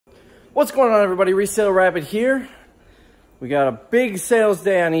What's going on, everybody? Resale Rabbit here. We got a big sales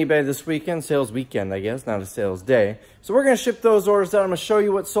day on eBay this weekend. Sales weekend, I guess, not a sales day. So we're going to ship those orders out. I'm going to show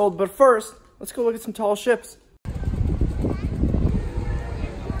you what sold. But first, let's go look at some tall ships.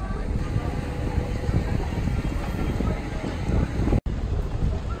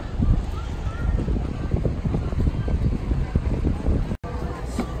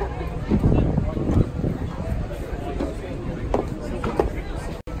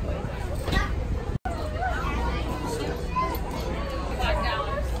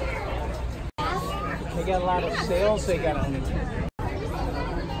 They got a lot of sales. They got on it.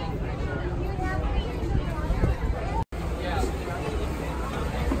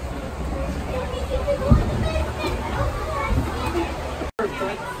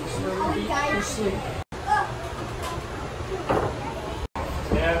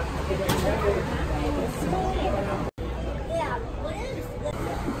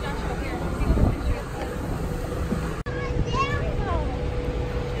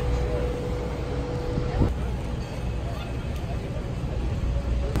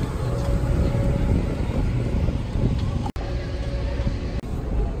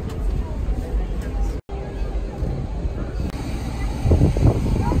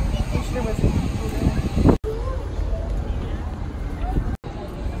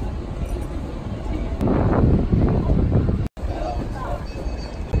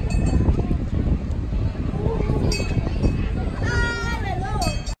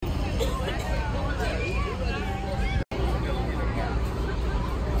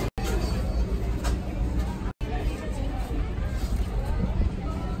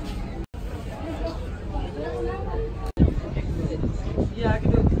 Yeah, I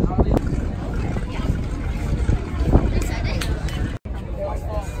can do it.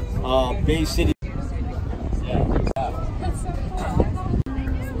 Bay City.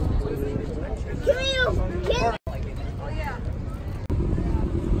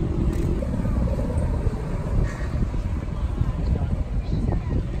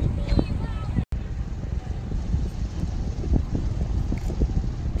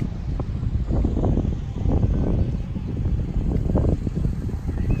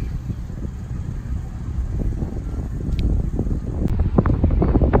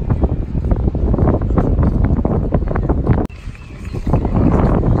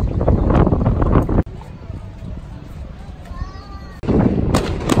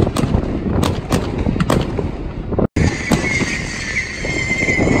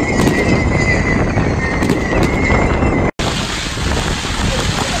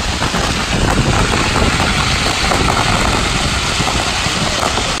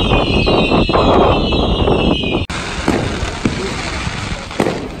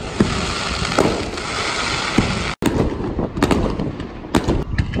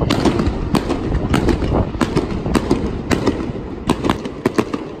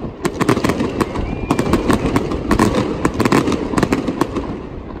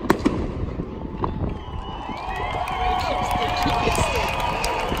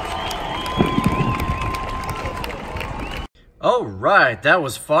 All right, that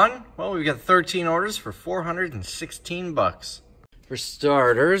was fun. Well, we got 13 orders for 416 bucks. For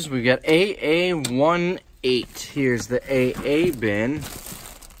starters, we got AA18. Here's the AA bin.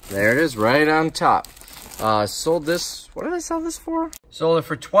 There it is, right on top. Sold this, what did I sell this for? Sold it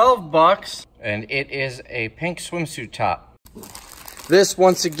for 12 bucks, and it is a pink swimsuit top. This,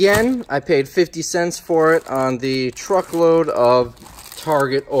 once again, I paid 50 cents for it on the truckload of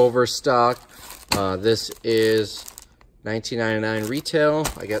Target overstock. This is $19.99 retail.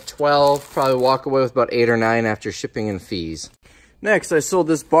 I got 12. Probably walk away with about 8 or 9 after shipping and fees. Next, I sold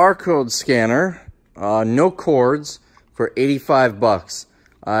this barcode scanner, no cords, for 85 bucks.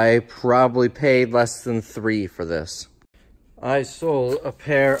 I probably paid less than 3 for this. I sold a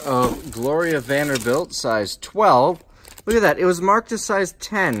pair of Gloria Vanderbilt size 12. Look at that. It was marked as size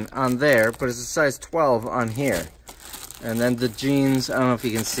 10 on there, but it's a size 12 on here. And then the jeans, I don't know if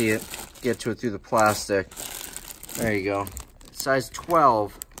you can see it, get to it through the plastic. There you go. Size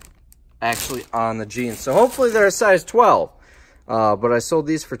 12 actually on the jeans. So hopefully they're a size 12. But I sold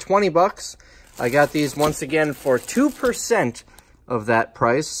these for 20 bucks. I got these once again for 2% of that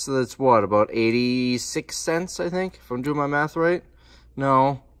price. So that's what, about 86 cents, I think, if I'm doing my math right?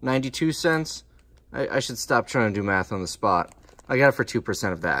 No, 92 cents. I should stop trying to do math on the spot. I got it for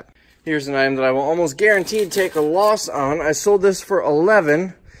 2% of that. Here's an item that I will almost guaranteed take a loss on. I sold this for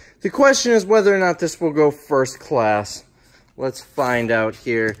 11. The question is whether or not this will go first class. Let's find out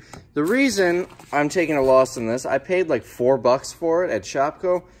here. The reason I'm taking a loss on this, I paid like $4 for it at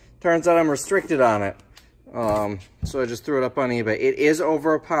Shopko. Turns out I'm restricted on it. So I just threw it up on eBay. It is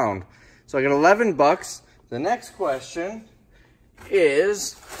over a pound. So I got 11 bucks. The next question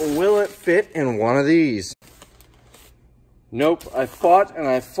is, will it fit in one of these? Nope, I fought and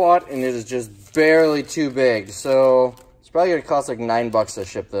it is just barely too big. So it's probably gonna cost like $9 to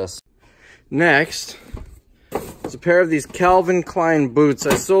ship this. Next, it's a pair of these Calvin Klein boots.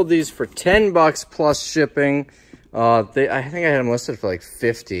 I sold these for 10 bucks plus shipping. I think I had them listed for like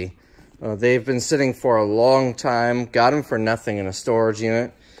 50. They've been sitting for a long time. Got them for nothing in a storage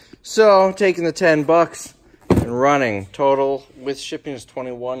unit. So taking the 10 bucks and running. Total with shipping is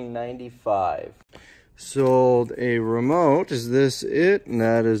 $21.95. Sold a remote. Is this it?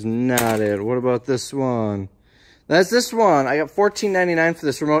 That is not it. What about this one? That's this one. I got $14.99 for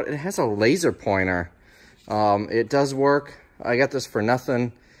this remote. It has a laser pointer. It does work. I got this for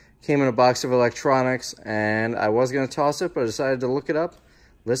nothing. Came in a box of electronics, and I was going to toss it, but I decided to look it up,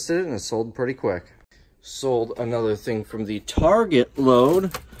 listed it, and it sold pretty quick. Sold another thing from the Target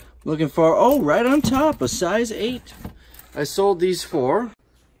load. Looking for, oh, right on top, a size 8. I sold these for,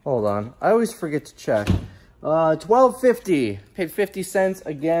 hold on, I always forget to check. $12.50. Paid 50 cents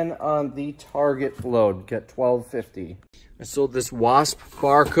again on the Target load. Get $12.50. I sold this Wasp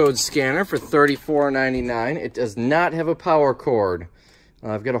barcode scanner for $34.99. It does not have a power cord.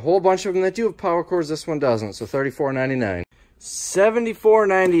 I've got a whole bunch of them that do have power cords. This one doesn't, so $34.99.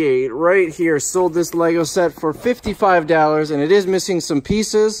 $74.98 right here. Sold this Lego set for $55, and it is missing some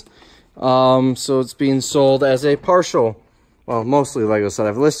pieces. So it's being sold as a partial, well, mostly Lego set.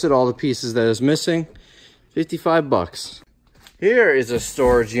 I've listed all the pieces that is missing. 55 bucks. Here is a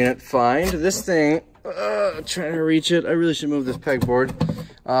storage unit find. This thing, trying to reach it. I really should move this pegboard.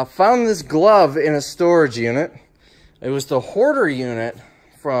 Found this glove in a storage unit. It was the hoarder unit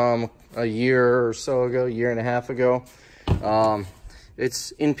from a year or so ago, year and a half ago.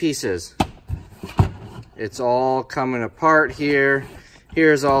 It's in pieces. It's all coming apart here.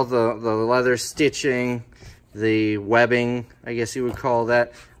 Here's all the leather stitching, the webbing, I guess you would call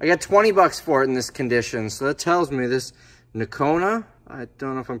that. I got 20 bucks for it in this condition, so that tells me this Nakona, I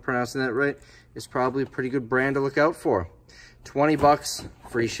don't know if I'm pronouncing that right, is probably a pretty good brand to look out for. 20 bucks,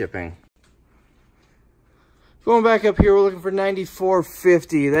 free shipping. Going back up here, we're looking for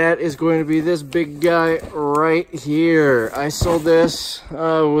 $94.50. That is going to be this big guy right here. I sold this, it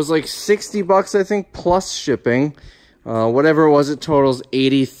was like 60 bucks, I think, plus shipping. Whatever it was, it totals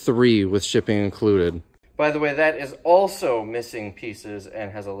 83 with shipping included. By the way, that is also missing pieces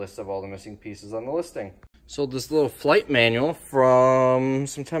and has a list of all the missing pieces on the listing. Sold this little flight manual from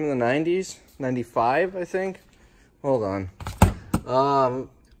sometime in the 90s, 95, I think. Hold on.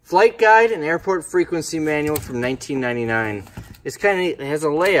 Flight guide and airport frequency manual from 1999. It's kind of neat. It has a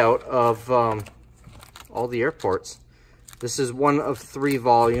layout of all the airports. This is one of 3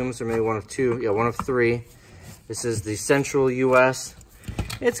 volumes, or maybe one of 2. Yeah, one of 3. This is the central U.S.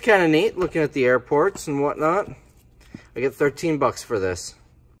 It's kind of neat looking at the airports and whatnot. I get 13 bucks for this.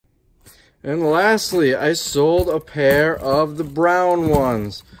 And lastly, I sold a pair of the brown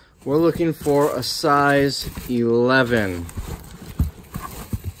ones. We're looking for a size 11.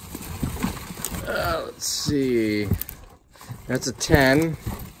 Let's see. That's a 10.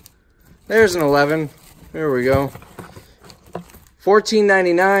 There's an 11. There we go.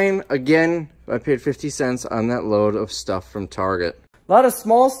 $14.99. Again, I paid 50 cents on that load of stuff from Target. A lot of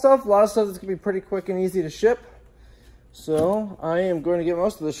small stuff, a lot of stuff that's going to be pretty quick and easy to ship. So I am going to get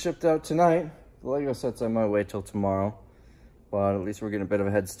most of this shipped out tonight. The Lego sets I might wait till tomorrow, but at least we're getting a bit of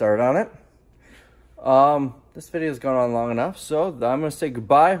a head start on it. This video's gone on long enough, so I'm going to say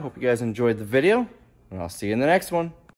goodbye. Hope you guys enjoyed the video, and I'll see you in the next one.